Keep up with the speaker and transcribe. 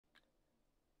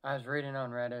I was reading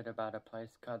on Reddit about a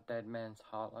place called Dead Man's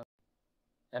Hollow.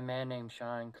 A man named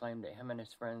Sean claimed that him and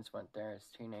his friends went there as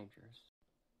teenagers.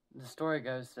 The story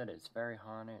goes that it's very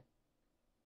haunted.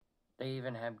 They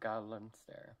even have goblins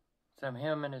there. So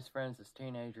him and his friends as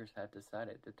teenagers had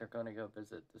decided that they're going to go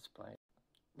visit this place.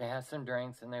 They have some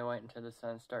drinks and they wait until the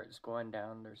sun starts going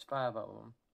down. There's 5 of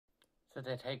them. So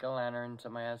they take a lantern.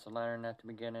 Somebody has a lantern at the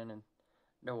beginning and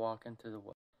they're walking through the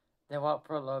woods. They walk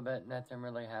for a little bit, nothing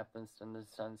really happens, and the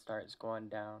sun starts going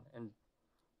down and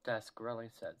dusk really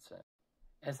sets in.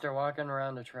 As they're walking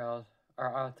around the trails,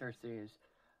 our author sees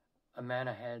a man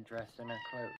ahead dressed in a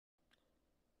cloak.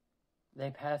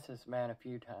 They pass this man a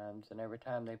few times, and every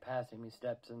time they pass him, he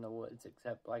steps in the woods,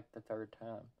 except like the 3rd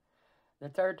time. The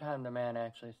 3rd time, the man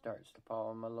actually starts to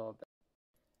follow him a little bit,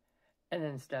 and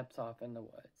then steps off in the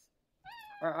woods.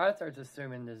 Our author's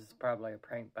assuming this is probably a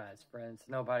prank by his friends.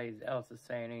 Nobody else is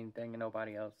saying anything, and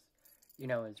nobody else,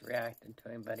 is reacting to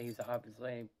him, but he's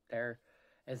obviously there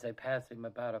as they pass him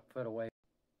about a foot away.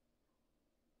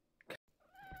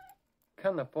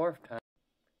 Come the 4th time,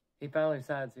 he finally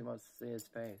decides he wants to see his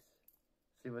face,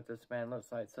 see what this man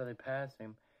looks like. So they pass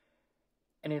him,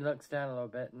 and he looks down a little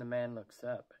bit, and the man looks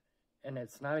up. And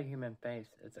it's not a human face,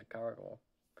 it's a gargoyle,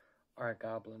 or a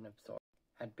goblin of sorts.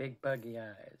 Had big buggy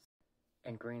eyes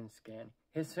and green skin.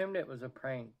 He assumed it was a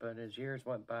prank, but as years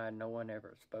went by, no one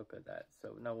ever spoke of that, so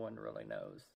no one really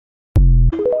knows.